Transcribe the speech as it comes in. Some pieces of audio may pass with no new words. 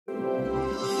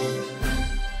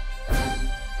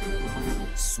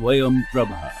Swayam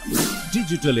Prabha.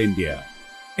 Digital India.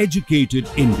 Educated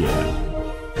India.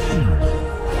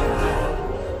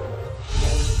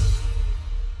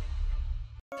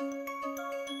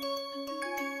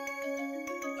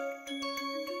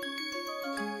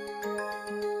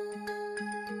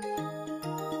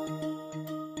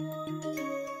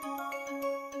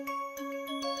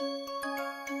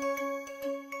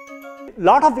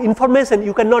 Lot of information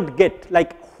you cannot get,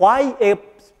 like why a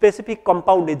specific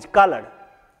compound is colored,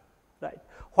 right?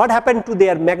 What happened to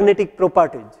their magnetic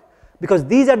properties? Because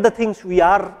these are the things we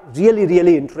are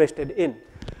really interested in.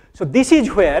 So this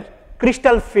is where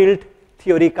crystal field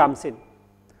theory comes in.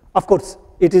 Of course,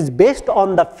 it is based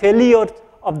on the failure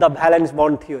of the valence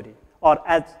bond theory, or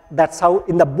as that's how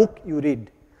in the book you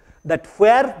read, that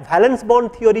where valence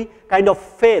bond theory kind of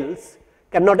fails,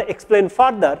 cannot explain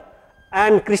further,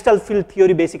 and crystal field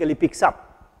theory basically picks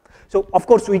up. So of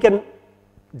course we can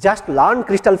just learn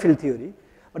crystal field theory,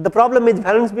 but the problem is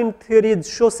valence bond theory is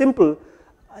so simple.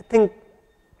 I think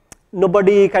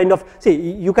nobody kind of, see,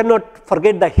 you cannot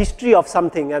forget the history of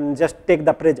something and just take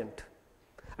the present.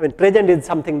 I mean, present is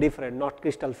something different, not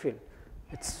crystal field.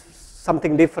 It's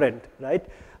something different, right?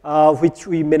 Which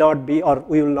we may not be, or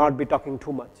we will not be talking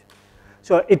too much.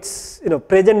 So it's,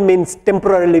 present means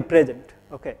temporarily present,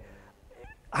 okay.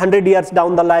 100 years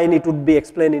down the line, it would be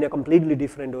explained in a completely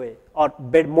different way, or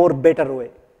more better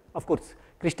way. Of course,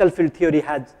 crystal field theory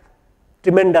has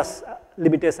tremendous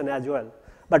limitation as well,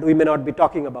 but we may not be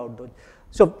talking about those.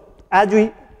 So as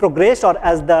we progress, or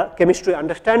as the chemistry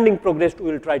understanding progressed,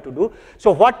 we will try to do.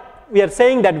 So what we are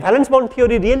saying, that valence bond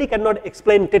theory really cannot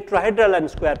explain tetrahedral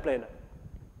and square planar.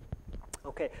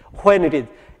 Okay, when it is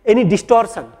any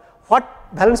distortion, what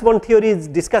valence bond theory is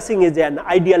discussing is an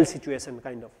ideal situation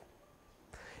kind of.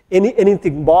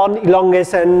 Anything, bond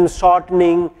elongation,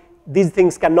 shortening, these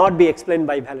things cannot be explained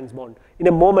by valence bond. In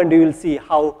a moment you will see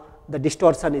how the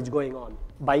distortion is going on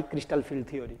by crystal field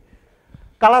theory.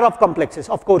 Color of complexes,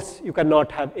 of course you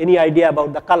cannot have any idea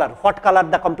about the color, what color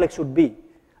the complex should be.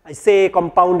 I say a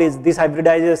compound is this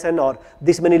hybridization, or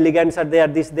this many ligands are there,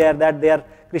 this, there, that, there.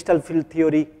 Crystal field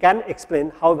theory can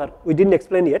explain, however we didn't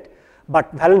explain yet, but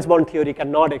valence bond theory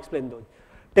cannot explain those.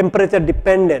 Temperature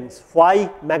dependence, why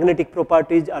magnetic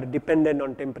properties are dependent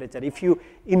on temperature. If you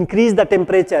increase the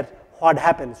temperature, what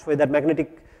happens? Whether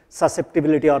magnetic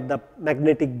susceptibility or the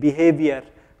magnetic behavior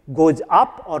goes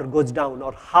up or goes down,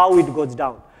 or how it goes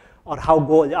down, or how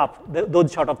goes up.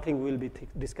 Those sort of things we will be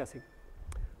discussing.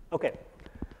 Okay.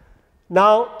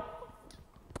 Now,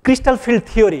 crystal field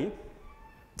theory,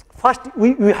 first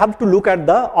we have to look at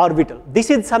the orbital. This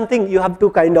is something you have to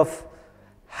kind of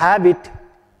have it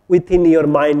within your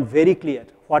mind very clear,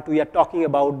 what we are talking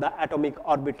about, the atomic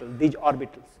orbital, these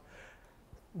orbitals.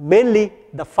 Mainly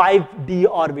the 5d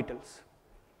orbitals,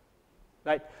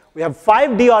 right? We have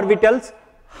 5d orbitals,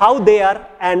 how they are,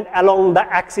 and along the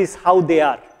axis how they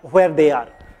are, where they are.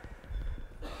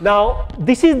 Now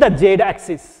this is the z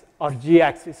axis or g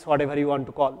axis, whatever you want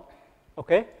to call,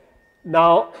 okay?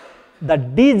 Now the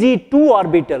dg2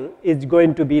 orbital is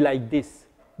going to be like this.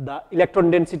 The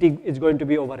electron density is going to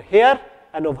be over here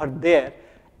and over there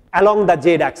along the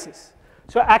z axis.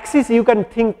 So axis you can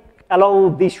think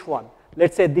along this one.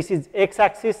 Let's say this is x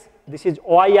axis, this is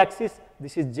y axis,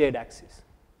 this is z axis.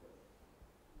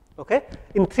 Okay?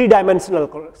 In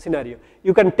 3-dimensional scenario,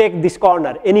 you can take this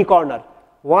corner, any corner,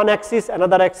 one axis,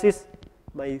 another axis,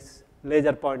 my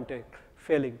laser pointer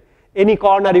failing. Any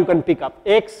corner you can pick up,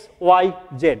 x, y,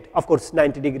 z, of course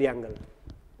 90-degree angle.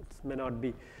 It may not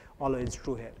be always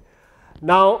true here.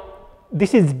 Now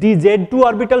this is dz2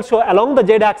 orbital, so along the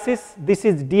z axis, this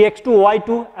is dx2,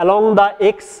 y2 along the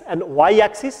x and y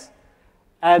axis,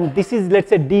 and this is, let's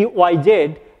say,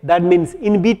 dyz, that means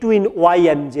in between y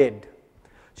and z.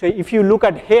 So if you look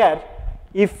at here,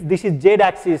 if this is z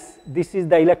axis, this is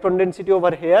the electron density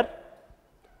over here,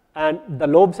 and the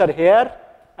lobes are here,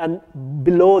 and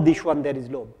below this one there is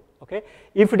lobe. Okay?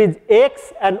 If it is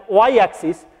x and y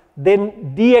axis,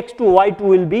 then dx2, y2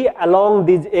 will be along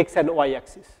these x and y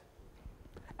axis.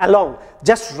 Along,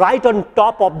 just right on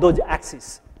top of those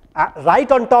axes.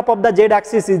 Right on top of the z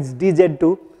axis is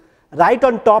dz2, right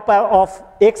on top of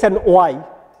x and y,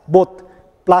 both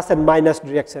plus and minus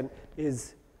direction,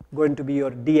 is going to be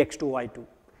your dx2, y2.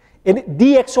 And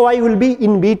dxy will be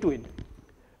in between.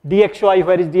 Dxy,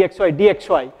 where is dxy?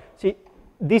 Dxy. See,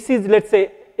 this is, let's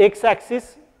say, x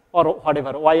axis or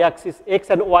whatever, y axis, x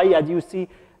and y, as you see,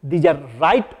 these are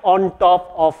right on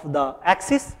top of the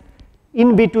axis.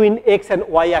 In between x and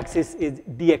y axis is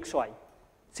dxy.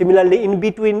 Similarly, in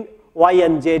between y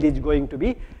and z is going to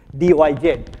be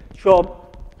dyz. So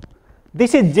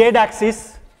this is z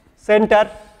axis,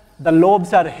 center, the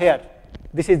lobes are here,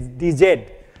 This is dz.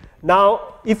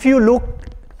 Now, if you look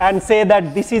and say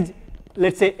that this is,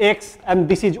 let's say, x and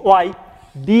this is y,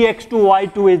 dx2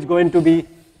 y2 is going to be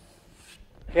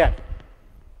here,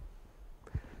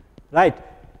 right?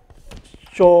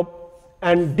 So,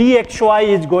 and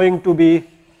dxy is going to be,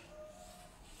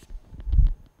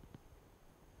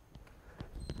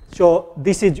 so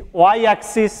this is y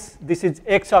axis, this is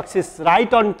x axis,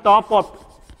 right on top of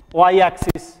y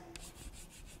axis,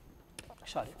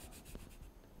 sorry,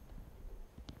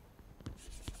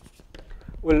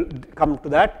 we'll come to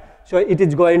that. So, it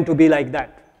is going to be like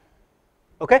that.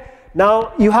 Okay?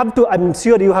 Now, you have to, I'm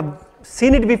sure you have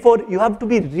seen it before, you have to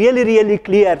be really, really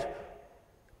clear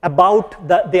about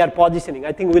their positioning.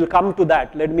 I think we'll come to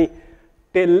that. Let me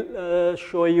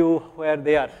show you where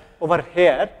they are. Over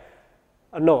here,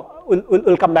 no,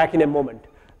 we'll come back in a moment.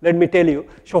 Let me tell you.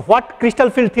 So, what crystal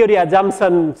field theory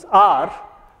assumptions are,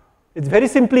 it's very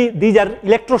simply, these are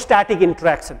electrostatic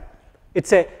interaction.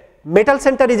 It's a metal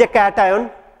center is a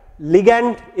cation,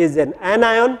 ligand is an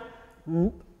anion,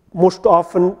 most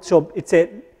often, so it's a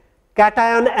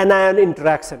cation-anion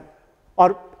interaction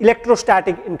or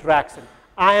electrostatic interaction,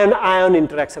 ion-ion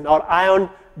interaction or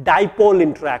ion-dipole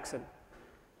interaction.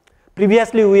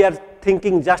 Previously, we are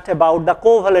thinking just about the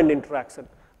covalent interaction,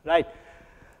 right?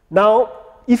 Now,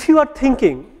 if you are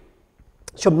thinking,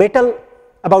 so metal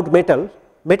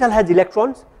has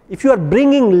electrons. If you are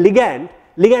bringing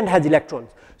ligand has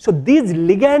electrons. So, these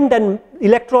ligand and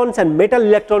electrons and metal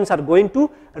electrons are going to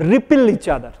repel each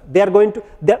other. They are going to,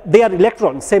 they are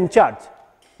electrons, same charge,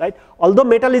 right? Although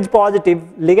metal is positive,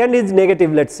 ligand is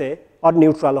negative, let's say, or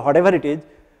neutral, or whatever it is.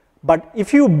 But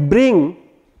if you bring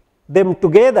them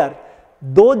together,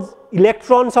 those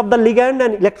electrons of the ligand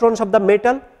and electrons of the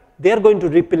metal, they are going to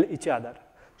repel each other.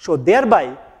 So,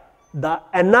 thereby, the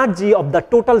energy of the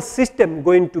total system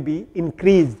going to be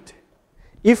increased.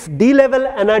 If d level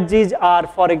energies are,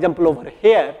 for example, over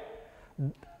here,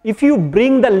 if you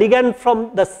bring the ligand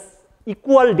from the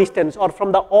equal distance or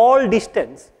from the all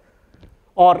distance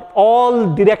or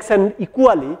all direction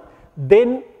equally,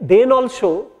 then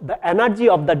also the energy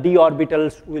of the d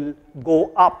orbitals will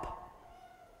go up.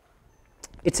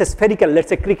 It's a spherical, let's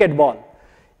say, cricket ball.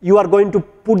 You are going to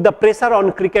put the pressure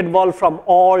on cricket ball from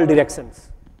all directions.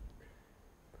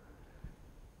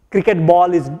 Cricket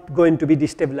ball is going to be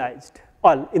destabilized.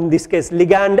 Or in this case,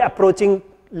 ligand approaching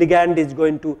ligand is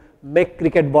going to make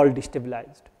cricket ball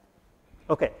destabilized.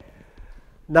 Okay.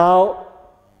 Now,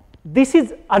 this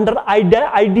is under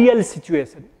ideal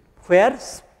situation where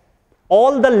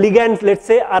all the ligands, let's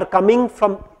say, are coming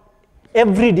from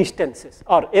every distances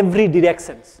or every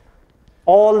directions,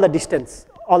 all the distance,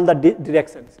 all the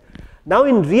directions. Now,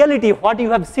 in reality, what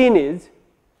you have seen is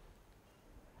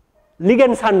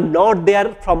ligands are not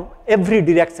there from every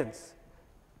directions.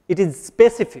 It is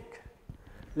specific.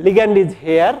 Ligand is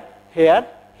here, here,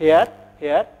 here,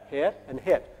 here, here, and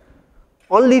here.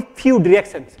 Only few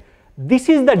directions. This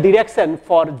is the direction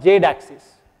for z axis.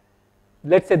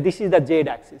 Let's say this is the z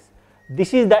axis.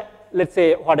 This is the, let's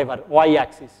say, whatever, y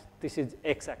axis. This is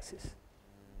x axis.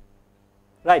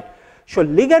 Right. So,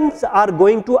 ligands are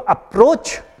going to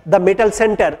approach the metal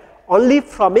center only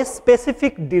from a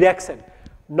specific direction,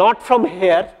 not from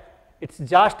here. It's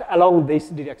just along this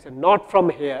direction, not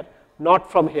from here,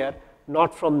 not from here,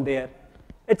 not from there.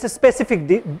 It's a specific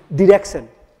direction.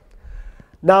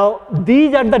 Now,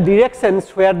 these are the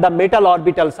directions where the metal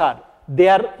orbitals are.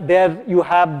 There you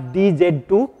have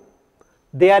dz2,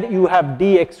 there you have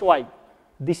dxy.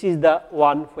 This is the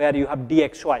one where you have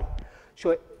dxy.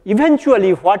 So,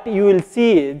 eventually what you will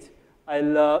see is,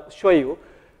 I'll show you,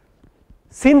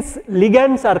 since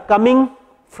ligands are coming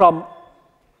from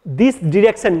this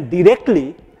direction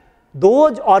directly,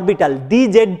 those orbital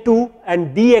dz2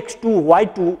 and dx2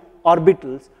 y2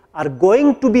 orbitals are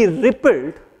going to be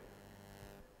repelled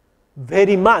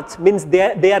very much, means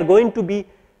they are going to be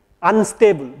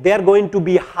unstable, they are going to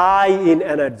be high in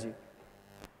energy.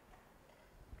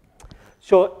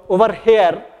 So, over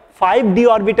here 5 d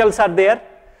orbitals are there.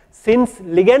 Since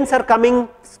ligands are coming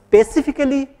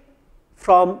specifically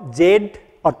from z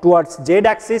or towards z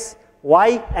axis,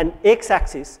 y and x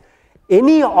axis,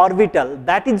 any orbital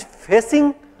that is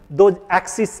facing those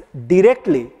axes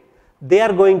directly, they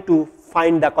are going to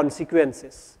find the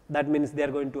consequences. That means they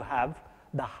are going to have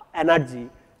the energy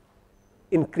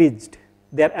increased,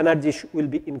 their energy will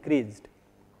be increased.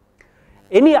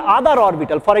 Any other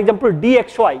orbital, for example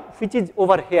dxy, which is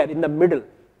over here in the middle,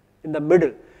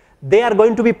 they are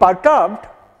going to be perturbed,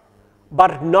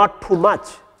 but not too much.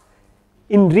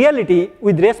 In reality,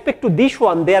 with respect to this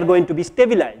one, they are going to be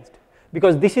stabilized,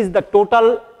 because this is the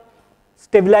total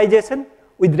stabilization.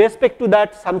 with respect to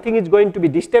that, something is going to be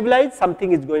destabilized,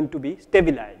 something is going to be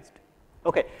stabilized.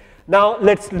 Okay. Now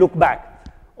let's look back.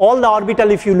 All the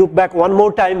orbital, if you look back one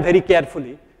more time very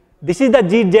carefully, this is the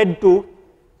GZ2.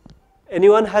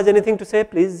 Anyone has anything to say?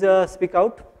 Please speak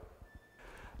out.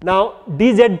 Now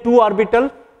DZ2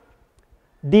 orbital,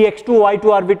 DX2, Y2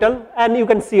 orbital, and you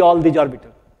can see all these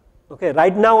orbitals. Okay.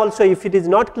 Right now also, if it is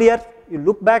not clear, you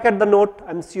look back at the note,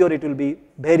 I am sure it will be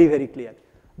very, very clear.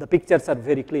 The pictures are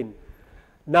very clean.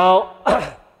 Now,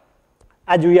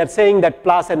 as we are saying that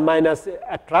plus and minus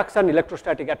attraction,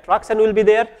 electrostatic attraction will be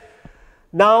there.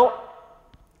 Now,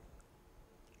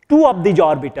 two of these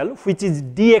orbital, which is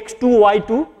dx2,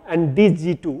 y2 and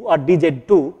dg2 or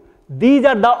dz2, these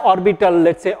are the orbital,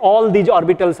 let us say all these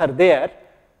orbitals are there.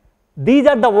 These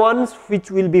are the ones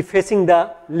which will be facing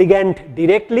the ligand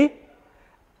directly,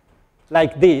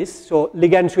 like this. So,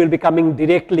 ligands will be coming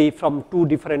directly from two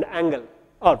different angles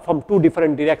or from two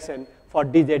different directions for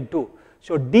dz2.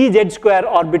 So, dz square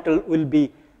orbital will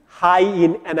be high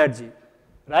in energy,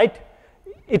 right.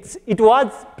 It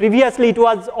was previously, it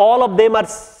was all of them are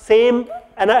same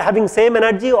and having same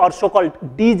energy or so called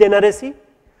degeneracy.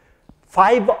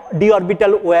 5 d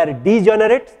orbital were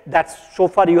degenerate, that's so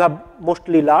far you have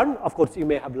mostly learned. Of course, you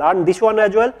may have learned this one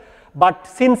as well, but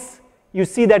since you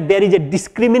see that there is a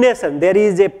discrimination, there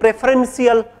is a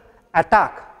preferential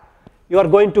attack, you are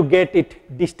going to get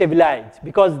it destabilized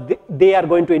because they are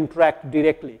going to interact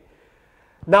directly.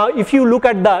 Now, if you look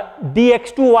at the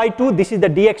dx2, y2, this is the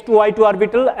dx2, y2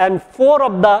 orbital, and 4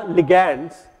 of the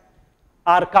ligands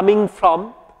are coming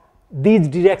from these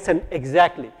directions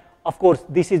exactly. Of course,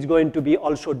 this is going to be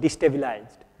also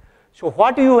destabilized. So,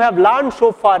 what you have learned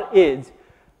so far is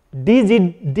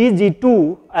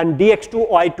dg2 and dx2,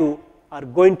 y2 are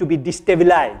going to be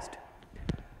destabilized.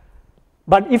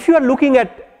 But if you are looking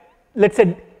at, let us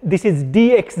say this is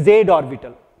dxz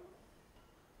orbital,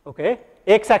 okay,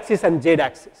 x axis and z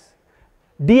axis.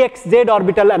 dxz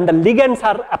orbital and the ligands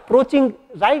are approaching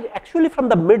right actually from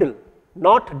the middle,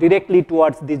 not directly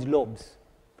towards these lobes.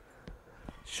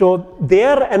 So,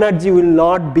 their energy will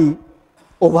not be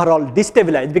overall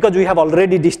destabilized because we have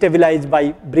already destabilized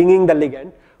by bringing the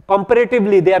ligand.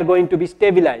 Comparatively, they are going to be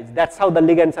stabilized. That is how the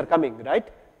ligands are coming, right.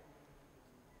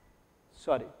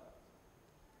 Sorry.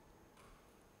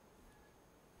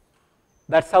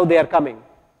 That is how they are coming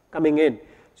in.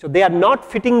 So, they are not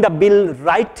fitting the bill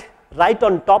right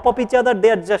on top of each other, they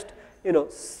are just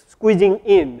squeezing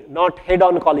in, not head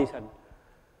on collision.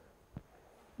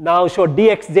 Now, so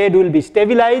dxz will be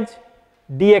stabilized,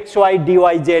 dxy,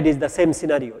 dyz is the same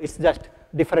scenario, it is just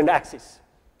different axis.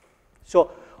 So,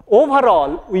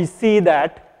 overall we see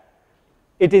that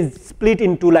it is split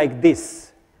into like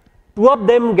this, 2 of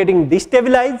them getting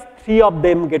destabilized, 3 of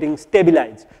them getting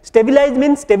stabilized. Stabilized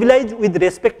means stabilized with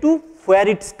respect to where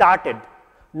it started,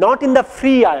 not in the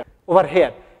free ion over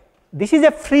here. This is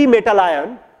a free metal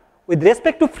ion. With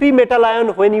respect to free metal ion,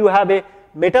 when you have a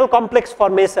metal complex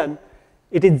formation,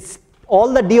 it is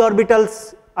all the d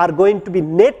orbitals are going to be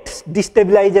net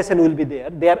destabilization will be there,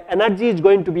 their energy is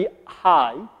going to be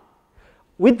high.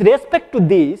 With respect to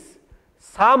this,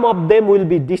 some of them will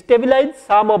be destabilized,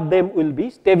 some of them will be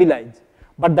stabilized,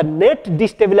 but the net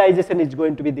destabilization is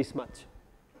going to be this much.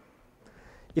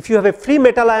 If you have a free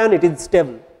metal ion, it is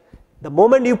stable. The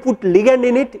moment you put ligand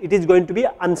in it, it is going to be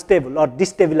unstable or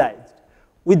destabilized.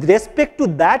 With respect to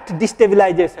that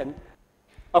destabilization,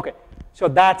 okay, so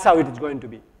that is how it is going to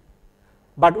be.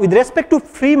 But with respect to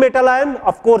free metal ion,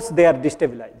 of course, they are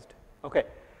destabilized. Okay.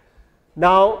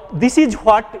 Now, this is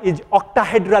what is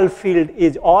octahedral field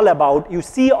is all about. You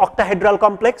see octahedral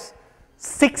complex,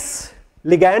 6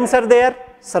 ligands are there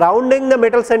surrounding the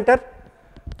metal center,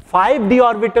 5 d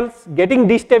orbitals getting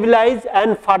destabilized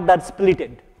and further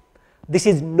splitted. This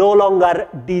is no longer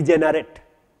degenerate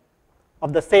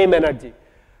of the same energy,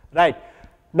 right.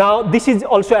 Now, this is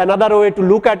also another way to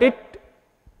look at it,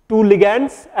 2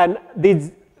 ligands and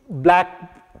these black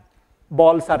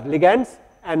balls are ligands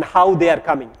and how they are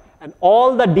coming, and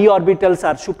all the d orbitals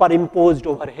are superimposed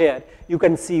over here. You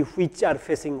can see which are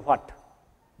facing what.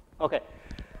 Okay.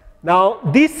 Now,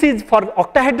 this is for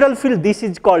octahedral field, this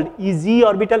is called EG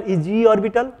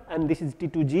orbital, and this is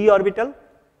T2G orbital,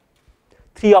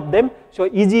 3 of them. So,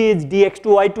 EG is dx2,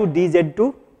 y2,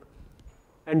 dz2,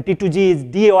 and T2G is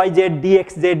dyz,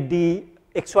 dxz,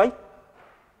 dxy.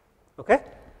 Okay.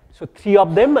 So, 3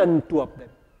 of them and 2 of them.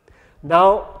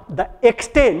 Now, the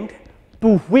extent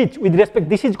to which with respect,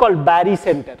 this is called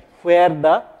barycenter, where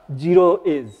the 0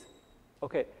 is.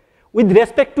 Okay. With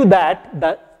respect to that,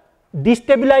 the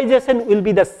destabilization will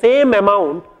be the same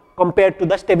amount compared to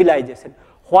the stabilization.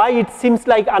 Why it seems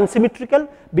like unsymmetrical?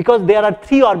 Because there are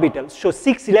 3 orbitals, so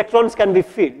 6 electrons can be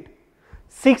filled.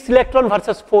 6 electron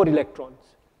versus 4 electrons.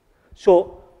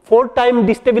 So 4 times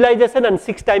destabilization and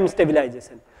 6 times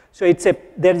stabilization. So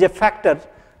there is a factor.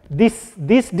 This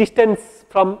distance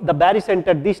from the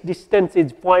barycenter, this distance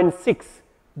is 0.6,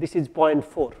 this is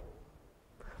 0.4.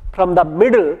 From the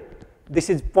middle, this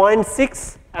is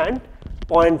 0.6 and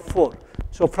 0.4.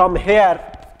 So from here,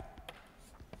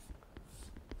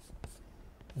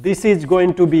 this is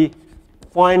going to be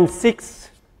 0.6,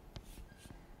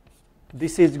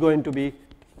 this is going to be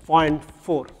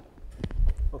 0.4.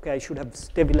 Okay, I should have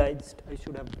stabilized, I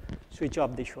should have switched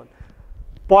off this one.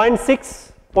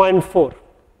 0.6, 0.4,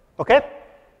 okay?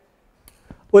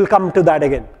 We'll come to that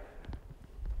again.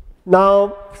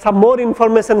 Now, some more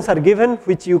informations are given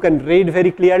which you can read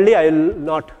very clearly. I will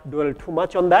not dwell too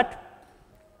much on that.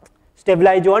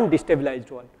 Stabilized one,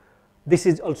 destabilized one. This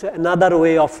is also another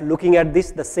way of looking at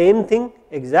this, the same thing,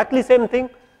 exactly same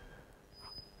thing.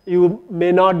 You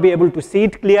may not be able to see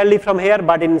it clearly from here,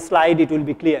 but in slide it will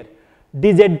be clear.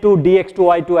 dz2, dx2,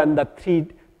 y2 and the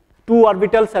 2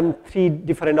 orbitals and 3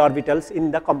 different orbitals in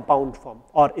the compound form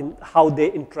or in how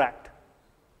they interact.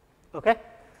 Okay?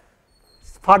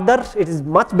 Further, it is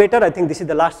much better. I think this is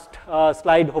the last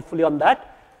slide hopefully on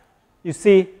that. You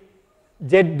see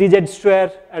dz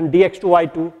square and dx2,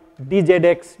 y2,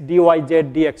 dzx, dyz,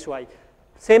 dxy.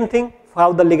 Same thing,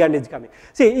 how the ligand is coming.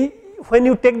 See, when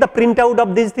you take the printout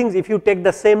of these things, if you take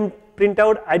the same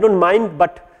printout, I don't mind,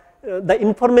 but the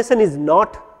information is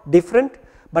not different.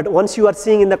 But once you are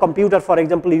seeing in the computer, for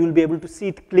example, you will be able to see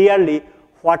it clearly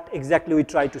what exactly we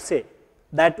try to say.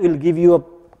 That will give you a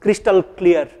crystal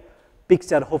clear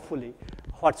picture, hopefully,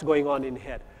 what's going on in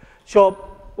here. So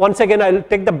once again, I will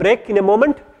take the break in a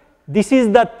moment. This is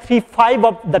the 3,5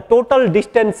 of the total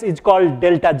distance is called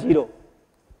delta 0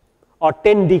 or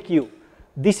 10 dq.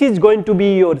 This is going to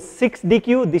be your 6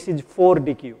 dq, this is 4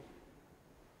 dq.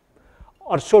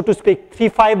 Or so to speak,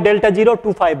 3,5 delta 0,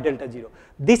 2,5 delta 0.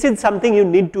 This is something you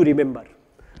need to remember.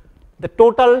 The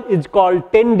total is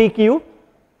called 10 dq,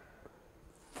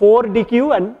 4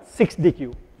 dq and 6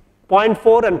 dq,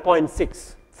 0.4 and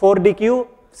 0.6, 4 dq,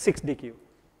 6 dq.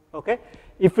 Okay?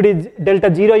 If it is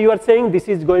delta 0 you are saying, this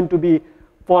is going to be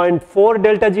 0.4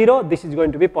 delta 0, this is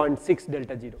going to be 0.6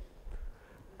 delta 0.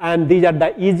 And these are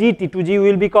the EG, T2G we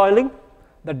will be calling.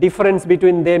 The difference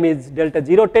between them is delta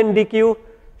 0, 10 dq,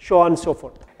 so on and so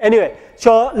forth. Anyway,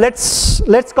 so let's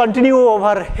continue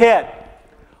over here.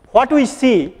 What we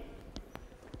see,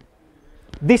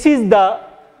 this is the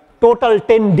total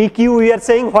 10 dq we are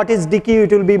saying. What is dq?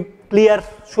 It will be clear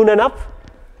soon enough.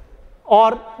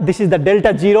 Or this is the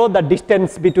delta 0, the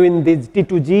distance between these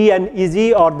T2G and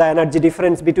EG, or the energy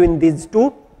difference between these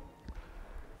two.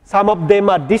 Some of them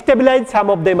are destabilized, some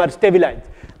of them are stabilized.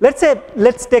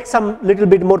 Let's take some little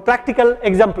bit more practical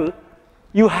example.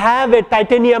 You have a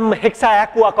titanium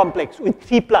hexa-aqua complex with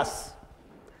 3+,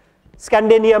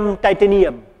 scandium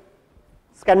titanium.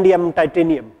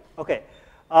 Okay,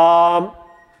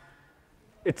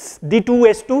 it's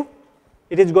D2S2.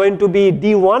 It is going to be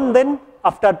D1 then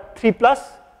after 3+,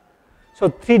 so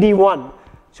 3D1.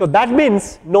 So that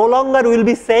means no longer we will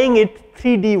be saying it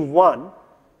 3D1.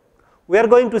 We are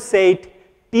going to say it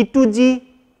T2G1,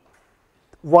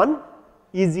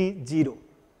 EG0,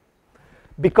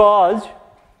 because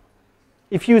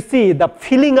if you see the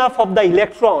filling up of the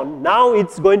electron, now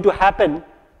it's going to happen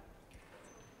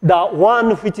the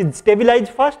one which is stabilized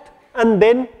first and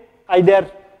then either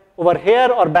over here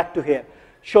or back to here.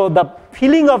 So the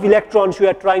filling of electrons we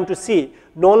are trying to see,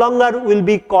 no longer will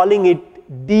be calling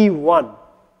it D1.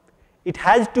 It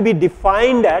has to be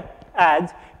defined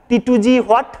as T2G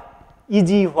what,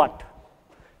 EG what.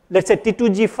 Let's say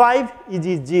T2G5,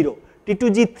 EG0,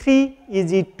 T2G3,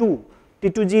 EG2,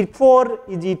 T2G4,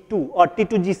 EG2 or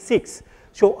T2G6.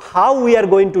 So how we are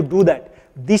going to do that?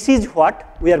 This is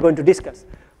what we are going to discuss.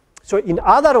 So in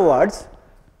other words,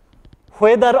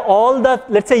 whether all the,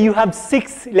 let's say you have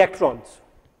 6 electrons.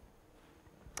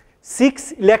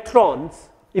 6 electrons,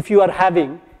 if you are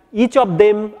having, each of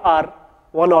them are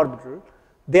 1 orbital.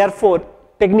 Therefore,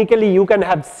 technically you can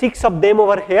have 6 of them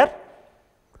over here,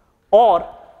 or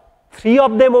 3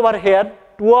 of them over here,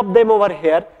 2 of them over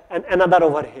here, and another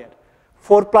over here.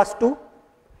 4 plus 2,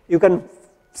 you can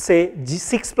say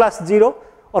 6 plus 0,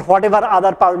 or whatever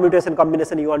other permutation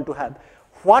combination you want to have.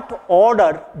 What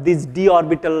order these d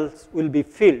orbitals will be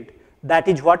filled, that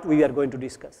is what we are going to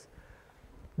discuss.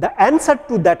 The answer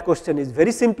to that question is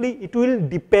very simply, it will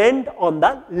depend on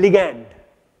the ligand.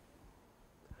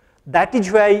 That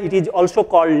is why it is also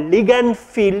called ligand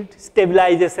field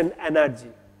stabilization energy.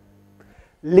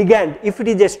 Ligand, if it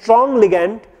is a strong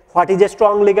ligand, What is a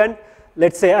strong ligand?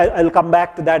 Let's say, I'll come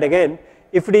back to that again.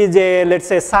 If it is a, let's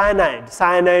say,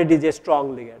 cyanide is a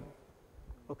strong ligand.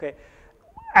 Okay.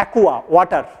 Aqua,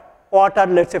 water,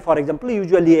 let's say, for example,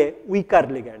 usually a weaker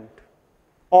ligand.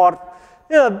 Or,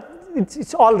 you know,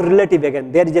 it's all relative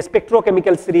again. There is a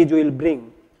spectrochemical series we will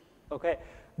bring. Okay.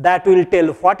 That will tell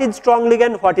what is strong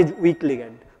ligand, what is weak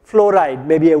ligand. Fluoride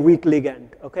may be a weak ligand.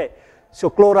 Okay. So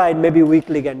chloride may be weak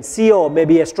ligand. CO may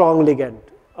be a strong ligand.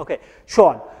 Okay. So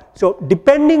on. So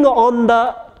depending on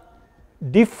the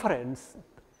difference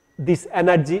this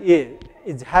energy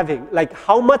is having, like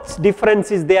how much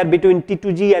difference is there between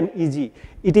T2G and EG,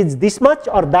 it is this much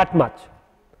or that much.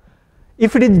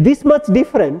 If it is this much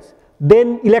difference,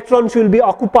 then electrons will be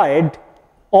occupied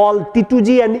all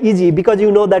T2G and EG, because you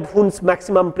know that Hund's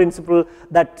maximum principle,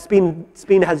 that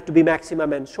spin has to be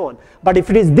maximum and so on. But if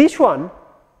it is this one,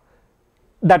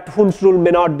 that Hund's rule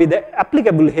may not be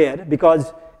applicable here,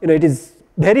 because you know it is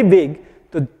very big.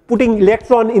 So putting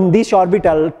electron in this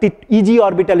orbital, EG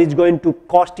orbital, is going to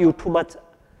cost you too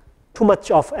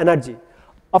much of energy.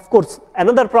 Of course,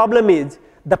 another problem is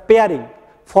the pairing.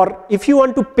 For if you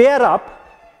want to pair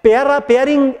up,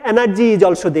 pairing energy is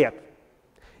also there.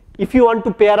 If you want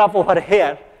to pair up over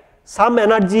here, some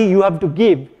energy you have to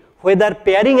give, whether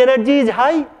pairing energy is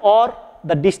high or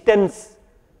the distance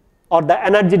or the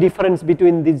energy difference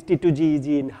between these T2G,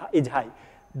 EG is high.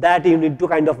 That you need to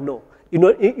kind of know. You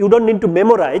know, you don't need to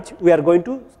memorize. We are going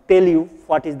to tell you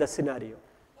what is the scenario.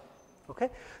 Okay.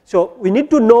 So we need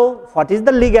to know what is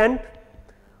the ligand,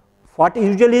 what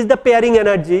usually is the pairing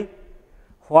energy,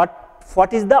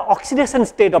 what is the oxidation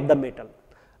state of the metal.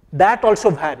 That also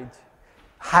varies.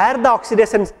 Higher the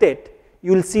oxidation state,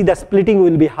 you will see the splitting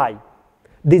will be high.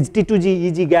 This T2G,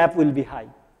 EG gap will be high.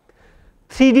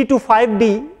 3D to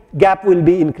 5D gap will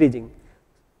be increasing.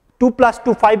 2 plus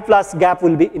to 5 plus gap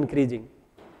will be increasing.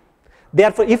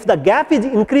 Therefore, if the gap is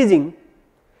increasing,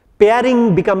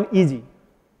 pairing become easy,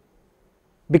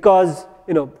 because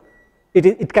you know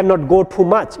it cannot go too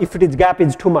much if it is gap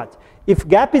is too much. If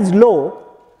gap is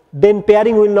low, then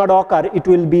pairing will not occur. It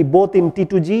will be both in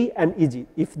T2G and EG.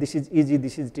 If this is EG,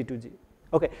 this is T2G.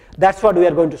 Okay, that's what we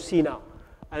are going to see now.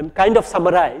 I'm kind of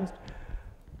summarized.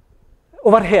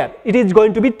 Over here, it is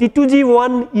going to be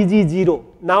T2G1, EG0.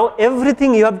 Now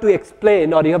everything you have to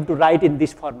explain or you have to write in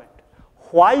this format.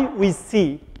 Why we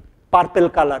see purple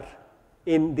color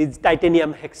in this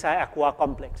titanium hexa-aqua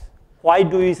complex? Why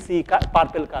do we see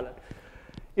purple color?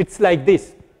 It's like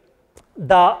this.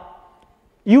 The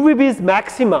UVB's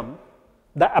maximum,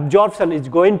 the absorption is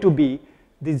going to be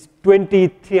this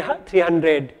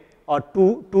 20300 or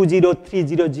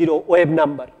 20300 wave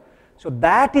number. So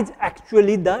that is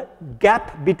actually the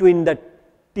gap between the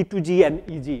T2G and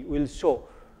EG will show.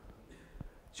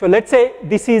 So let's say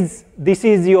this is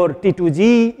your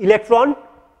T2G electron,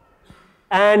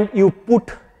 and you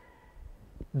put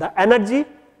the energy,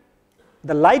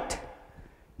 the light,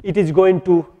 it is going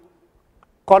to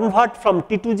convert from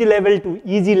T2G level to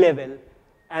EG level,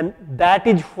 and that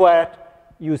is where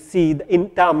you see in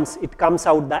terms it comes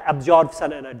out the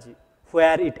absorption energy,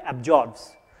 where it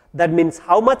absorbs. That means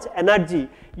how much energy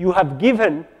you have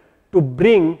given to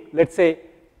bring, let's say,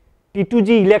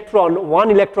 T2G electron, one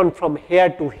electron from here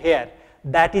to here.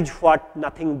 That is what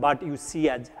nothing but you see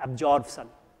as absorption.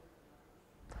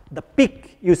 The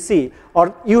peak you see,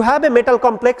 or you have a metal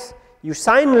complex, you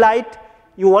shine light,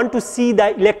 you want to see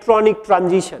the electronic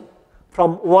transition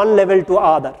from one level to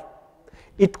other.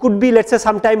 It could be, let's say,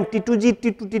 sometime T2G,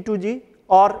 T2G,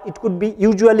 or it could be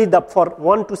usually for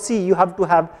one to see, you have to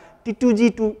have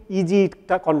T2G to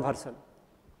EG conversion.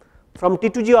 From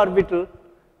T2G orbital,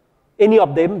 any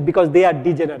of them, because they are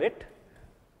degenerate,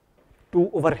 to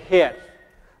over here.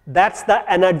 That's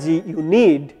the energy you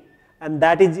need, and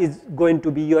that is going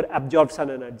to be your absorption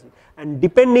energy. And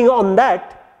depending on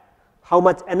that, how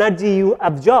much energy you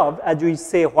absorb, as we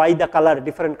say why the color,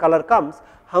 different color comes,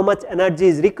 how much energy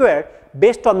is required,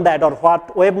 based on that, or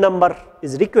what wave number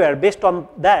is required, based on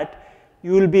that,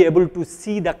 you will be able to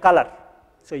see the color.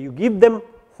 So you give them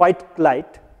white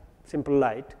light, simple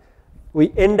light,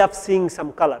 we end up seeing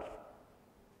some color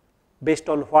based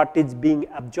on what is being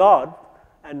absorbed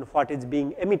and what is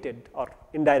being emitted, or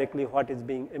indirectly what is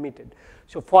being emitted.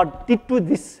 So for T2,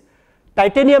 this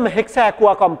titanium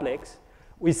hexa-aqua complex,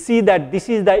 we see that this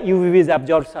is the UVB's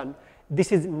absorption.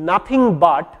 This is nothing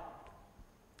but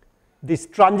this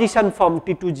transition from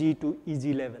T2G to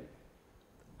EG level,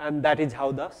 and that is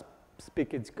how the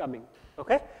peak is coming.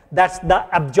 Okay, that's the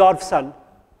absorption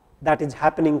that is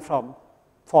happening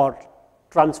for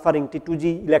transferring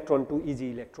T2G electron to EG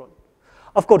electron.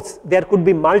 Of course, there could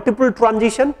be multiple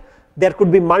transition. There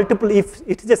could be multiple, if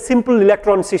it is a simple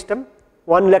electron system,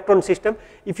 one electron system.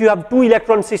 If you have 2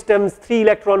 electron systems, 3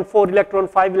 electron, 4 electron,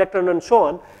 5 electron and so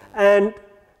on, and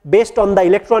based on the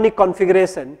electronic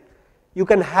configuration, you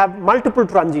can have multiple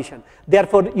transition.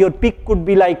 Therefore, your peak could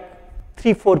be like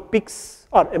 3-4 peaks,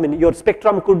 or I mean your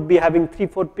spectrum could be having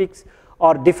 3-4 peaks,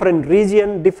 or different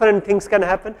region, different things can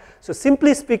happen. So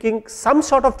simply speaking, some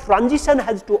sort of transition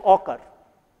has to occur.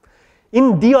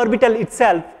 In d orbital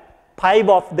itself, 5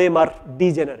 of them are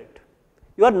degenerate.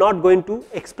 You are not going to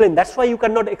explain. That's why you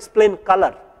cannot explain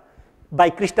color by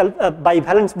by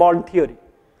valence bond theory.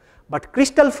 But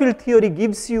crystal field theory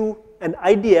gives you an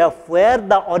idea of where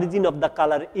the origin of the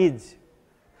color is.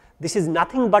 This is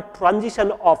nothing but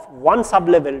transition of one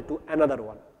sublevel to another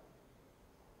one,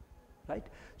 right?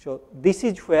 So this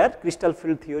is where crystal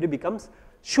field theory becomes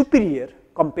superior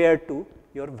compared to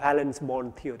your valence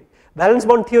bond theory. Valence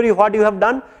bond theory, what you have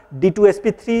done, D2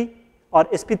 sp3 or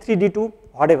sp3 d2,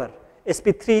 whatever,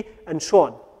 sp3 and so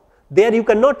on. There you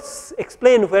cannot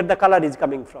explain where the color is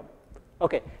coming from.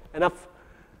 Okay, enough.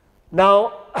 Now,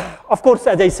 of course,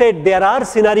 as I said, there are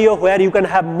scenarios where you can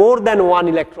have more than 1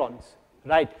 electrons,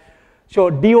 right? So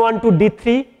d1 to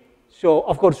d3, so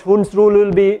of course Hund's rule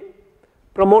will be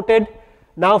promoted.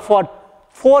 Now for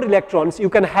 4 electrons, you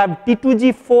can have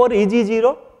T2G4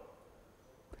 Eg0,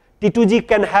 T2G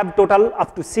can have total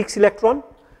up to 6 electron,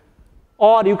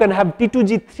 or you can have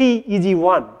T2G3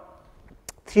 Eg1.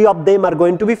 3 of them are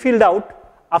going to be filled out.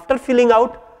 After filling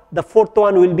out, the 4th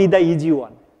one will be the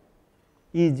Eg1,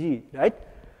 Eg, right?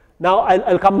 Now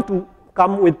I'll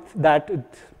come with that with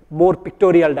more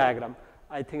pictorial diagram.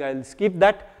 I think I'll skip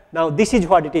that. Now this is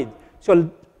what it is. So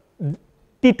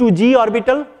T2G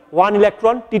orbital 1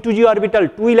 electron, T2G orbital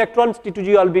 2 electrons,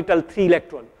 T2G orbital 3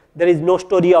 electron. There is no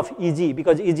story of Eg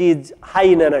because Eg is high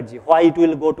in energy. Why it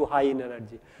will go to high in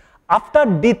energy? After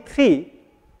D3,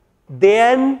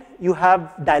 then you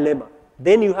have dilemma.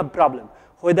 Then you have problem.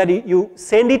 Whether you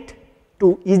send it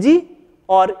to Eg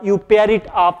or you pair it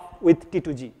up with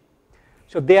T2G.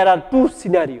 So there are 2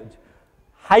 scenarios.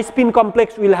 High spin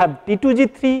complex will have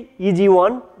T2G3,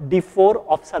 Eg1, D4,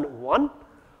 option 1.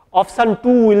 Option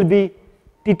 2 will be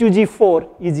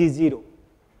T2G4, Eg0.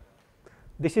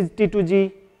 This is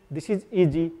T2G, this is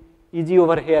Eg, Eg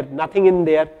over here, nothing in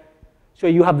there. So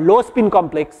you have low spin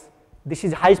complex. This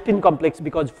is high spin complex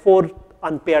because 4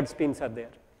 unpaired spins are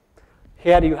there.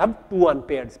 Here you have 2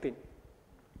 unpaired spin.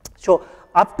 So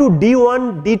up to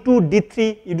D1, D2,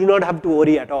 D3, you do not have to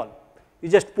worry at all. You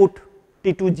just put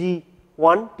T2G1,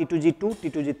 T2G2,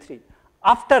 T2G3.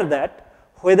 After that,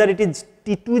 whether it is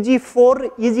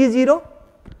T2G4 Eg0,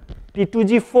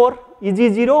 T2G4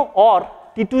 Eg0 or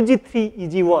T2G3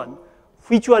 Eg1,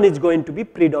 which one is going to be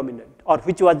predominant or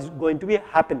which one is going to be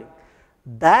happening?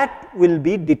 That will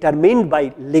be determined by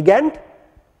ligand,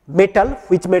 metal,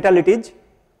 which metal it is,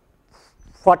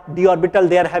 what d orbital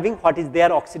they are having, what is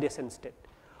their oxidation state.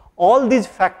 All these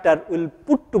factors will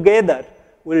put together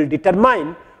will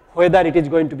determine whether it is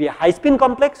going to be a high spin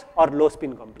complex or low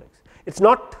spin complex. It's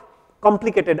not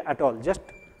complicated at all, just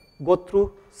go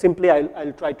through simply.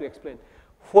 I'll try to explain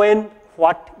when,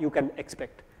 what you can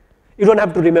expect. You don't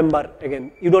have to remember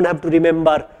again, you don't have to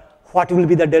remember what will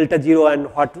be the delta 0 and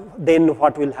what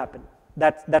will happen.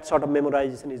 That sort of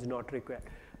memorization is not required.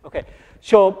 Okay.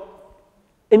 So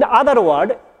in other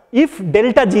words, if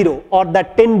delta 0 or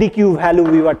that 10 dq value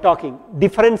we were talking,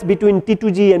 difference between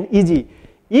T2G and Eg,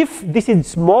 if this is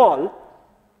small,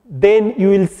 then you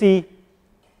will see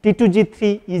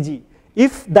T2G3 Eg.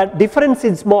 If that difference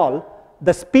is small,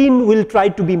 the spin will try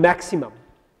to be maximum,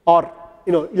 or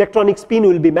electronic spin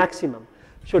will be maximum.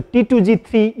 So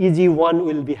T2G3 Eg1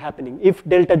 will be happening if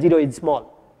delta 0 is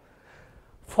small.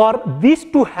 For this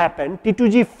to happen,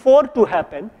 T2G4 to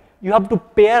happen, you have to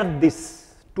pair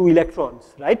these 2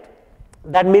 electrons, right?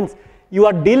 That means you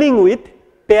are dealing with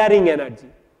pairing energy.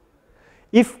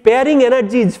 If pairing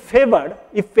energy is favored,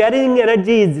 if pairing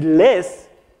energy is less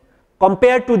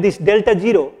compared to this delta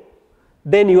 0,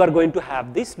 then you are going to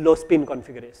have this low spin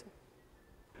configuration.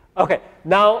 Okay,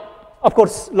 now of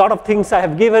course a lot of things I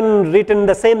have given, written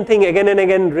the same thing again and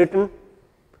again written,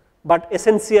 but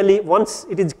essentially once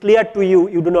it is clear to you,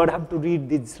 you do not have to read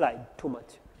this slide too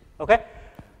much. Okay,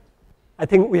 I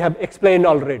think we have explained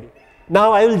already.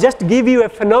 Now I will just give you a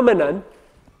phenomenon.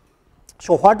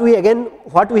 So what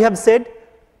we have said,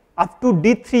 up to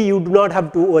D3 you do not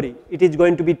have to worry, it is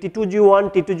going to be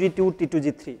T2G1, T2G2,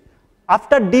 T2G3.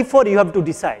 After D4 you have to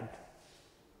decide.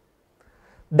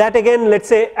 That again, let's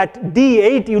say at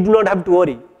D8 you do not have to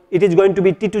worry, it is going to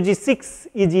be T2G6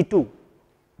 Eg2,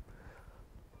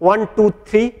 1, 2,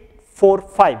 3, 4,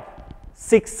 5,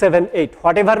 6, 7, 8,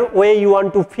 whatever way you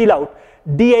want to fill out,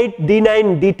 D8,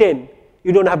 D9, D10,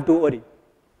 you don't have to worry.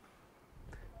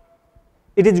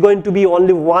 it is going to be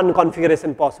only one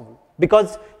configuration possible,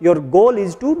 because your goal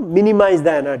is to minimize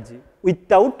the energy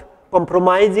without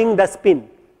compromising the spin.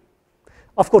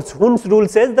 Of course, Hund's rule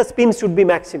says the spin should be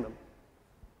maximum,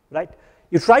 right?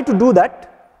 You try to do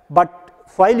that, but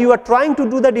while you are trying to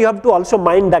do that, you have to also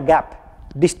mind the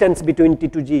gap, distance between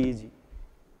T2G, EG,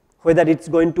 whether it's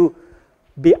going to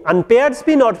be unpaired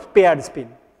spin or paired spin.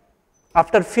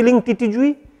 After filling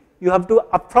T2G, you have to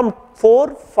up from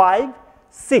 4, 5,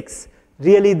 6,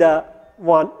 really the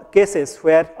cases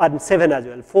where, and 7 as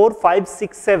well, 4, 5,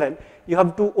 6, 7, you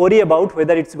have to worry about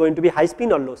whether it's going to be high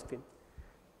spin or low spin.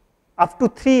 Up to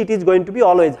 3, it is going to be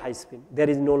always high spin. There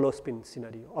is no low spin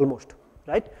scenario, almost,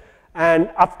 right? And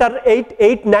after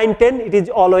 8, 9, 10, it is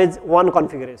always one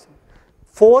configuration.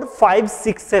 4, 5,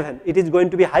 6, 7, it is going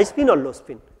to be high spin or low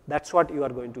spin. That's what you are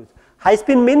going to use. High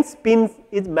spin means spin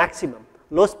is maximum.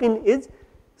 Low spin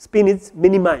is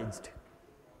minimized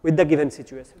with the given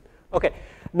situation. Okay.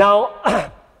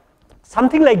 Now,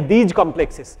 something like these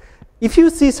complexes. If you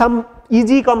see some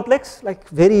EG complex, like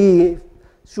very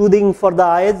soothing for the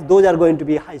eyes, those are going to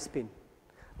be high spin.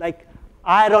 Like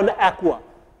iron aqua.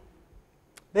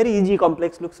 Very EG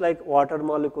complex, looks like water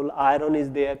molecule, iron is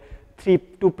there,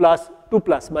 2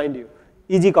 plus, mind you.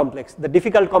 EG complex. The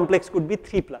difficult complex could be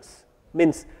 3 plus,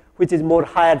 means which is more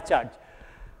higher charge.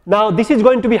 Now, this is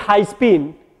going to be high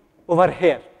spin over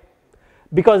here,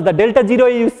 because the delta 0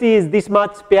 you see is this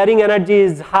much, pairing energy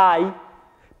is high.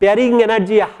 Pairing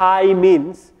energy high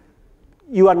means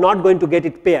you are not going to get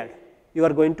it paired. You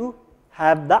are going to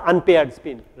have the unpaired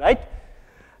spin, right?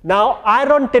 Now,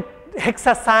 iron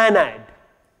hexacyanide.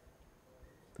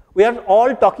 We are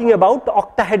all talking about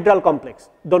octahedral complex.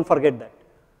 Don't forget that.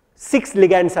 6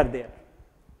 ligands are there.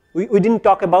 We didn't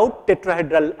talk about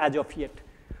tetrahedral as of yet.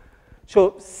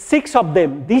 So 6 of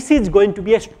them, this is going to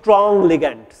be a strong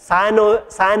ligand.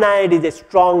 Cyanide is a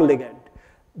strong ligand.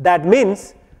 That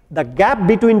means the gap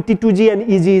between T2G and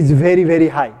EG is very, very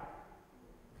high.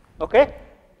 Okay?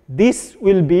 This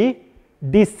will be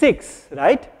D6,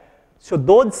 right? So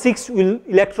those 6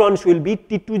 electrons will be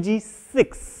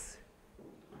T2G6,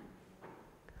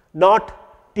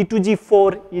 not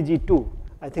T2G4, EG2.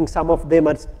 I think some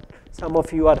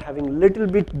of you are having little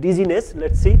bit dizziness.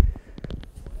 Let's see.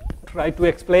 Try to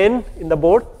explain in the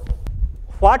board.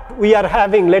 What we are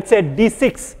having, let's say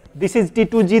D6, this is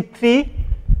T2G3,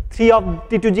 3 of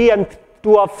T2G and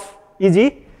 2 of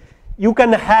EG. You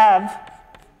can have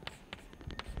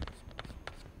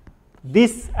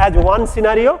this as one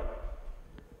scenario,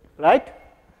 right?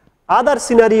 Other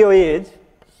scenario is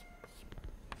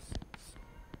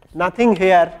nothing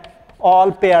here,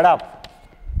 all paired up,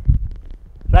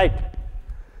 right?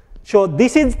 So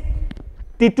this is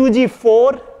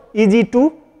T2G4,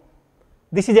 EG2,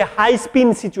 this is a high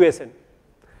spin situation.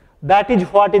 That is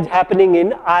what is happening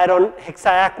in iron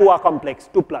hexaaqua complex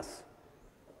 2 plus.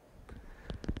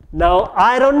 Now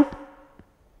iron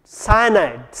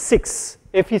cyanide 6,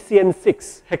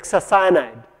 FeCN6,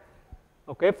 hexacyanide,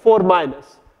 okay, 4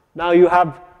 minus. Now you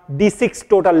have D6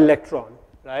 total electron,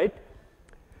 right?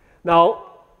 Now,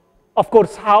 of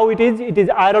course, how it is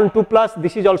iron 2 plus,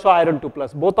 this is also iron 2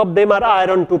 plus. Both of them are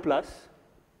iron 2 plus.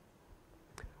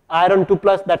 Iron 2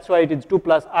 plus, that's why it is 2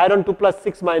 plus. Iron 2 plus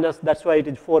 6 minus, that's why it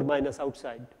is 4 minus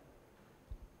outside,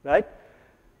 right?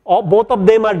 Both of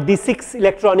them are D6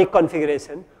 electronic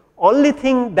configuration. Only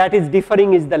thing that is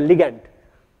differing is the ligand.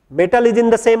 Metal is in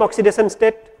the same oxidation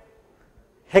state,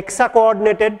 hexa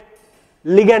coordinated,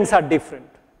 ligands are different.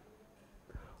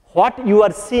 What you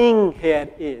are seeing here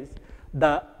is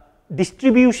the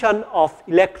distribution of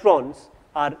electrons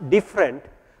are different.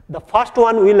 The first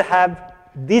one will have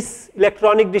this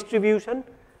electronic distribution,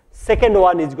 second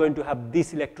one is going to have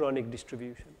this electronic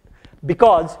distribution.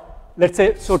 Because, let's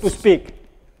say, so to speak,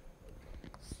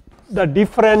 the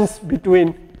difference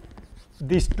between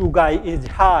these two guys is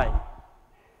high.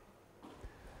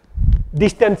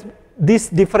 This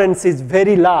difference is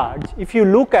very large. If you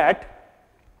look at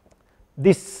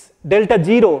this delta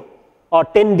 0 or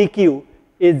 10 dq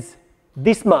is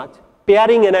this much,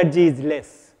 pairing energy is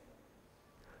less.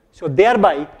 So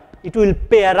thereby, it will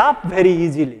pair up very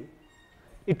easily.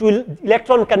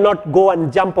 Electron cannot go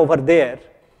and jump over there.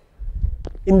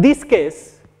 In this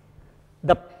case,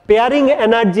 the pairing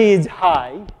energy is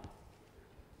high,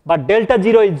 but delta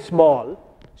 0 is small,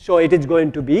 so it is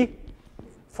going to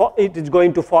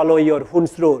follow your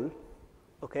Hund's rule,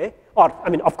 okay? Or, I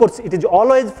mean, of course, it is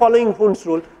always following Hund's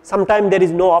rule. Sometimes there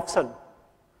is no option,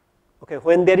 okay?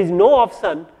 When there is no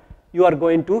option, you are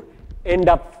going to end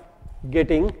up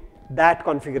getting that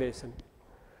configuration.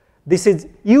 This is,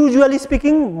 usually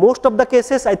speaking, most of the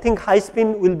cases, I think high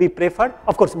spin will be preferred.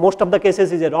 Of course, most of the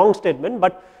cases is a wrong statement,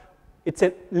 but It's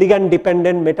a ligand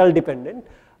dependent, metal dependent,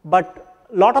 but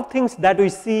lot of things that we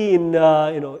see in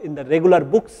in the regular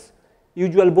books,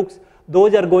 usual books,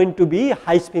 those are going to be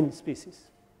high spin species.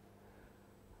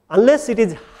 Unless it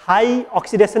is high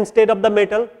oxidation state of the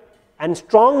metal and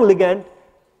strong ligand,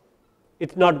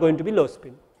 it's not going to be low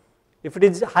spin. If it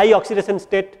is high oxidation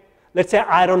state, let's say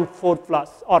iron 4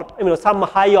 plus or some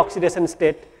high oxidation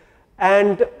state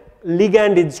and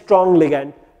ligand is strong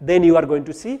ligand, then you are going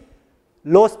to see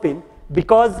low spin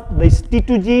because this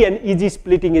T2G and EG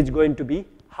splitting is going to be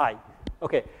high.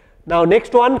 Okay. Now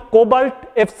next one,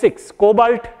 cobalt F6.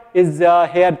 Cobalt is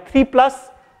here 3 plus,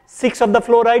 6 of the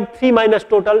fluoride, 3 minus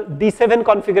total, D7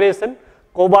 configuration.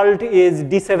 Cobalt is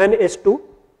D7S2,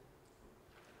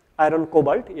 iron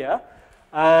cobalt, yeah.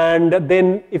 And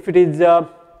then if it is iron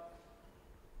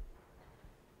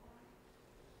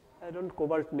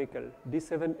cobalt nickel,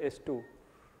 D7S2,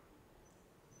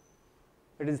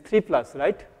 it is 3 plus,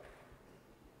 right?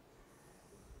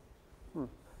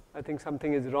 I think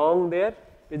something is wrong there.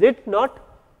 Is it not?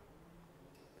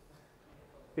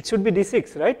 It should be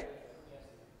D6, right?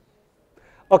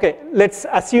 Okay, let's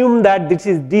assume that this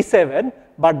is D7,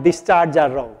 but these charges are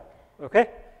wrong. Okay,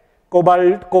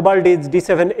 cobalt is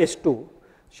D7S2,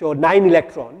 so 9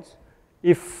 electrons.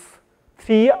 If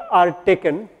 3 are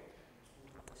taken,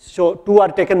 so 2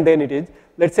 are taken, then it is.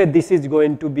 Let's say this is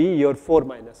going to be your 4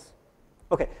 minus.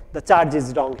 Okay, the charge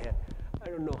is wrong here. I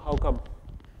don't know how come.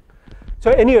 So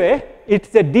anyway,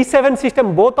 it's a D7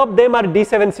 system. Both of them are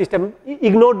D7 system.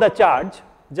 Ignore the charge.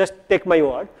 Just take my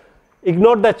word.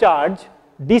 Ignore the charge.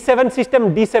 D7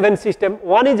 system, D7 system.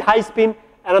 One is high spin,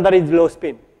 another is low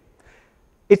spin.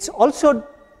 It's also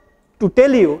to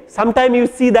tell you, sometime you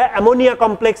see the ammonia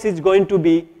complex is going to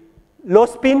be low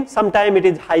spin, sometime it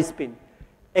is high spin.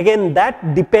 Again,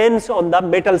 that depends on the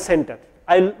metal center.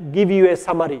 I'll give you a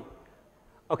summary.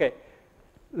 Okay,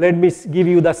 let me give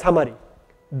you the summary.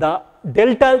 The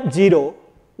delta 0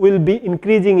 will be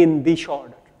increasing in this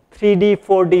order, 3D,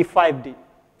 4D, 5D.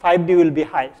 5D will be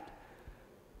highest.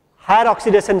 Higher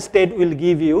oxidation state will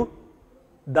give you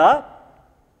the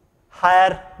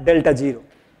higher delta 0.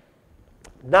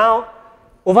 Now,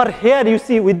 over here you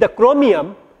see with the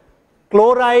chromium,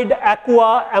 chloride,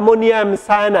 aqua, ammonium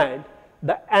cyanide,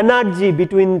 the energy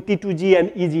between T2G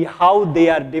and EG, how they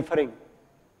are differing.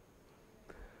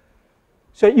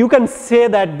 So you can say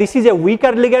that this is a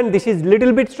weaker ligand, this is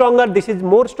little bit stronger, this is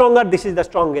more stronger, this is the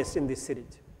strongest in this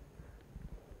series.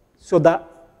 So the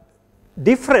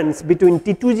difference between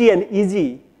T2G and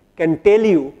EG can tell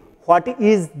you what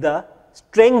is the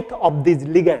strength of these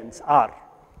ligands are.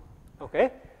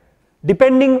 Okay?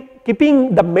 Depending,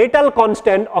 keeping the metal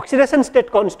constant, oxidation state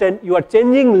constant, you are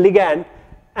changing ligand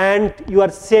and you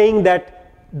are saying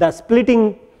that the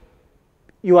splitting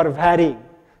you are varying.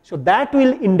 So that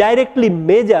will indirectly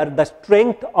measure the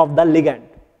strength of the ligand.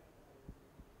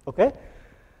 Okay?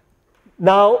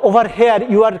 Now over here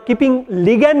you are keeping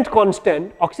ligand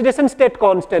constant, oxidation state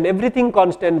constant, everything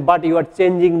constant, but you are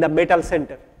changing the metal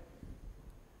center.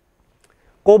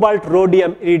 Cobalt,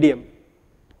 rhodium, iridium.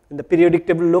 In the periodic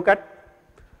table look at.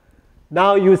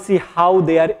 Now you see how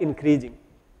they are increasing.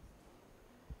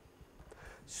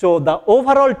 So the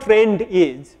overall trend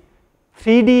is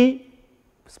 3D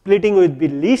splitting will be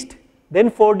least, then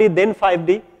 4D, then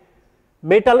 5D.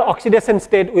 Metal oxidation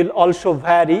state will also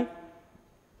vary.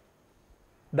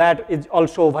 That is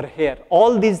also over here.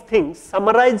 All these things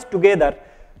summarized together,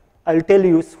 I'll tell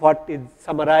you what is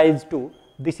summarized to.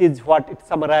 This is what it's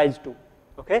summarized to.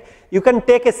 Okay? You can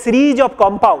take a series of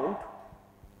compound,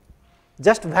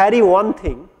 just vary one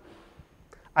thing,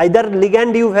 either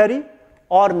ligand you vary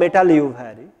or metal you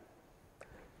vary.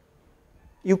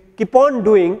 You keep on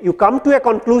doing, you come to a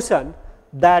conclusion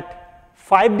that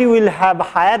 5D will have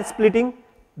higher splitting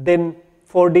than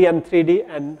 4D and 3D,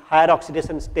 and higher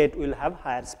oxidation state will have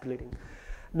higher splitting.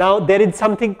 Now there is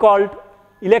something called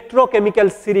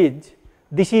electrochemical series.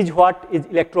 This is what is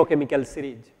electrochemical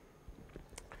series.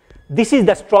 This is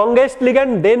the strongest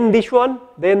ligand, then this one,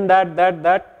 then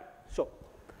that.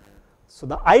 So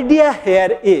the idea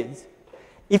here is,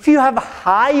 if you have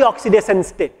high oxidation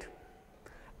state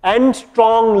and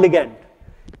strong ligand,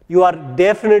 you are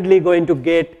definitely going to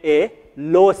get a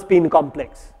low spin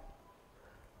complex.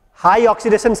 High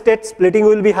oxidation state, splitting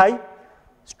will be high,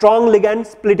 strong ligand,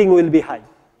 splitting will be high.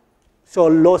 So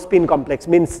low spin complex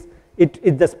means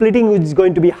the splitting is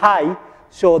going to be high,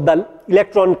 so the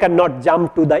electron cannot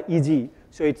jump to the EG,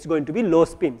 so it's going to be low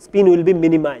spin. Spin will be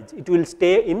minimized, it will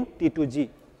stay in T2G.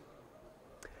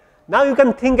 Now you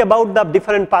can think about the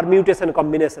different permutation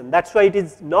combination. That's why it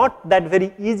is not that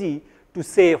very easy to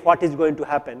say what is going to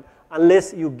happen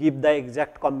unless you give the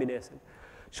exact combination.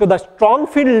 So the strong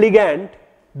field ligand,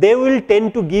 they will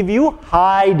tend to give you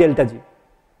high delta G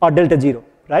or delta 0,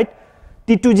 right?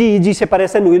 T2G EG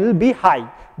separation will be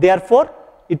high, therefore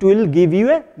it will give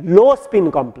you a low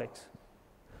spin complex.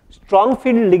 Strong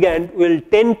field ligand will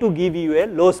tend to give you a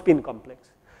low spin complex,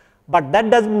 but that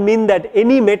does not mean that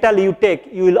any metal you take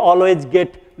you will always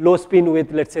get low spin with,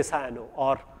 let us say, cyano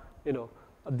or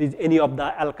any of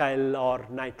the alkyl or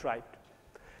nitrite.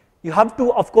 You have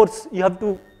to, of course,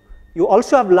 you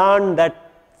also have learned that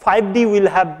 5D will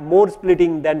have more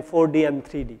splitting than 4D and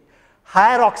 3D.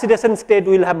 Higher oxidation state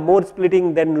will have more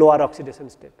splitting than lower oxidation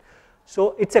state.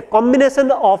 So it is a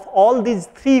combination of all these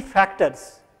three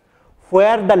factors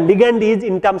where the ligand is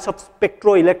in terms of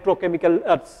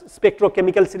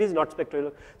spectrochemical series, not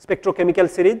spectrochemical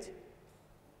series.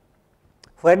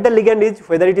 Where the ligand is,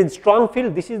 whether it is strong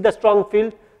field, this is the strong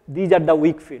field, these are the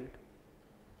weak field.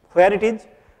 Where it is,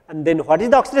 and then what is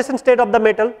the oxidation state of the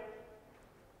metal,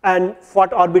 and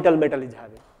what orbital metal is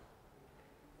having.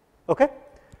 Okay?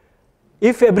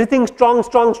 If everything strong,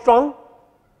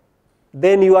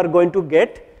 then you are going to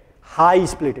get high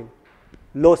splitting,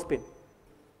 low spin.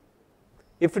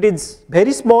 If it is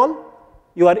very small,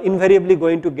 you are invariably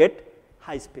going to get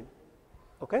high spin.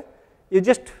 Okay? You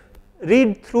just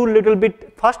read through little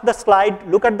bit, first the slide,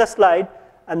 look at the slide,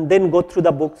 and then go through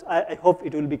the books. I hope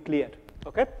it will be clear.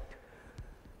 Okay?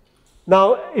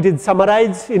 Now it is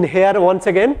summarized in here once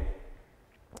again,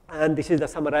 and this is the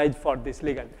summarize for this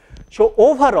ligand. So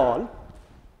overall,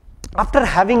 after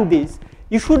having this,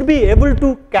 you should be able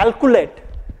to calculate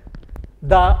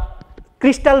the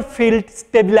crystal field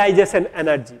stabilization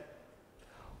energy.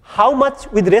 How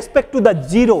much with respect to the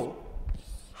 0,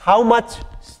 how much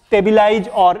stabilize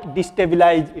or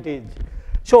destabilize it is.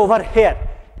 So over here,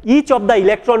 each of the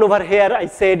electron over here, I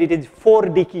said it is 4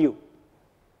 dq,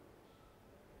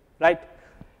 right?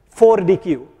 4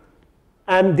 dq,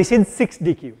 and this is 6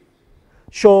 dq.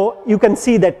 So you can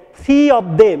see that 3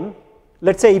 of them,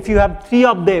 let us say if you have 3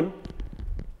 of them,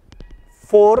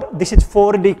 4, this is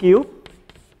 4 dq,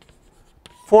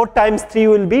 4 times 3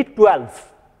 will be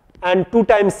 12, and 2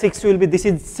 times 6 will be, this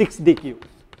is 6 dq.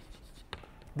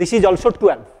 This is also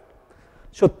 12.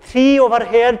 So 3 over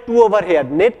here, 2 over here,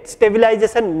 net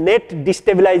stabilization, net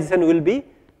destabilization will be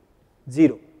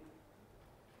 0.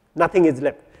 Nothing is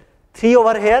left. 3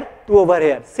 over here, 2 over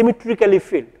here, symmetrically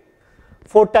filled.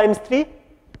 4 times 3,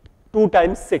 2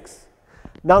 times 6.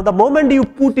 Now the moment you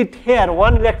put it here,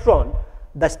 1 electron,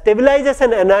 the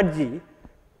stabilization energy,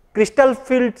 crystal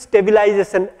field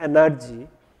stabilization energy,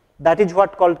 that is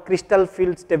what called crystal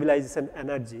field stabilization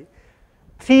energy.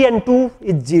 3 and 2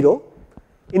 is 0.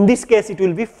 In this case, it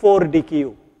will be 4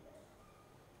 dq.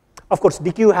 Of course,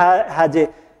 dq has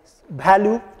a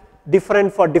value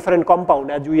different for different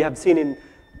compound, as we have seen in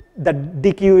the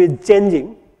dq is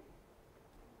changing.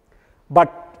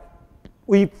 But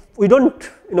we don't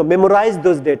memorize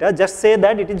those data, just say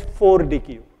that it is 4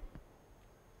 dq.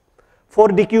 4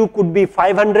 dq could be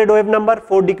 500 wave number,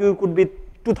 4 dq could be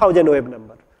 2000 wave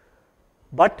number.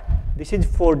 But this is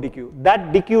 4 dq.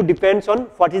 That dq depends on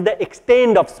what is the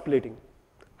extent of splitting,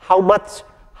 how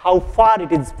far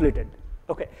it is splitted.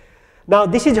 Okay. Now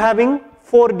this is having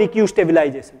 4 dq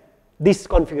stabilization, this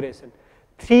configuration.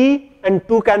 3 and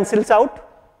 2 cancels out,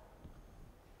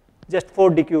 just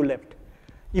 4 dq left.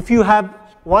 If you have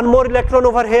one more electron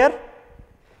over here,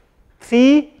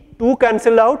 3, 2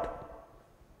 cancel out,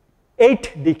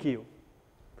 8 dq,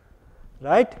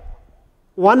 right?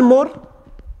 One more,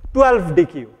 12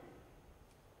 dq.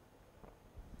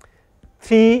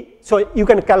 3, so you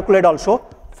can calculate also,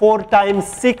 4 times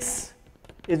 6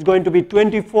 is going to be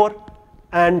 24,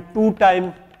 and 2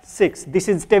 times 6. This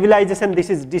is stabilization, this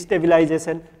is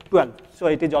destabilization, 12. So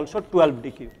it is also 12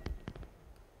 dq,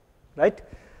 right?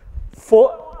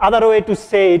 Other way to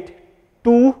say it,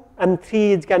 2 and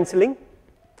 3 is cancelling,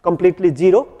 completely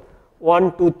 0,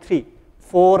 1, 2, 3,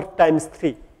 4 times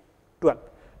 3, 12.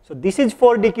 So this is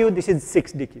 4 dq, this is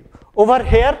 6 dq. Over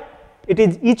here, it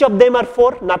is each of them are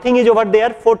 4, nothing is over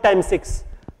there, 4 times 6,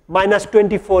 minus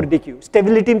 24 dq.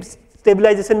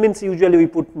 Stabilization means usually we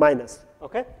put minus,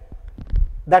 okay?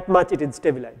 That much it is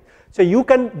stabilized. So you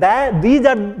can, these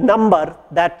are number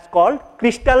that's called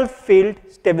crystal field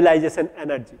stabilization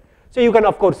energy. So you can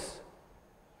of course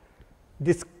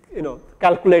this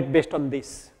calculate based on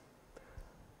this.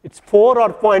 It's 4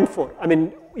 or 0.4. I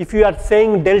mean, if you are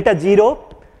saying delta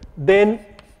 0, then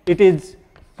it is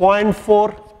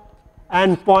 0.4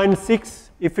 and 0.6.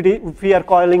 If we are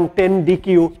calling 10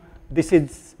 dq, this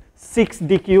is 6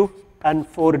 dq and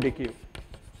 4 dq.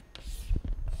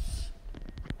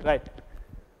 Right.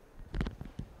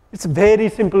 It's very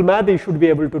simple math you should be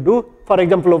able to do. For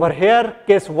example, over here,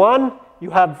 case 1, you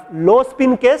have low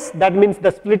spin case, that means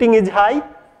the splitting is high.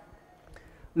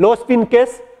 Low spin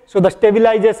case, so the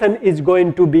stabilization is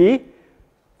going to be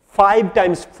 5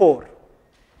 times 4.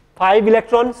 5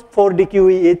 electrons, 4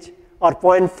 dQe each, or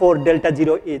 0.4 delta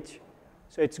 0 each.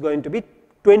 So it's going to be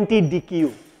 20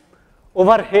 dQ.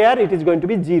 Over here it is going to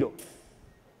be 0.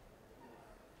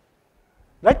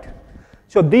 Right?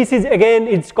 So this is again,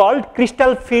 it's called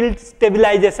crystal field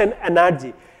stabilization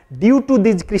energy. Due to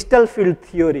this crystal field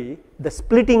theory, the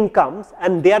splitting comes,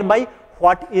 and thereby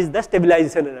what is the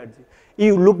stabilization energy?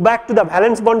 You look back to the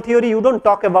valence bond theory, you don't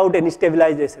talk about any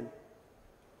stabilization.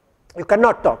 You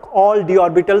cannot talk. All d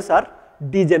orbitals are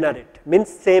degenerate, means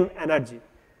same energy.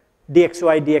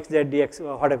 dxy, dxz,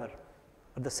 dx, whatever,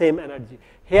 are the same energy.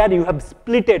 Here you have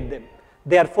splitted them.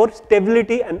 Therefore,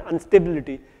 stability and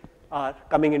instability are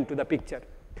coming into the picture.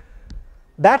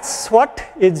 That's what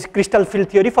is crystal field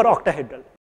theory for octahedral.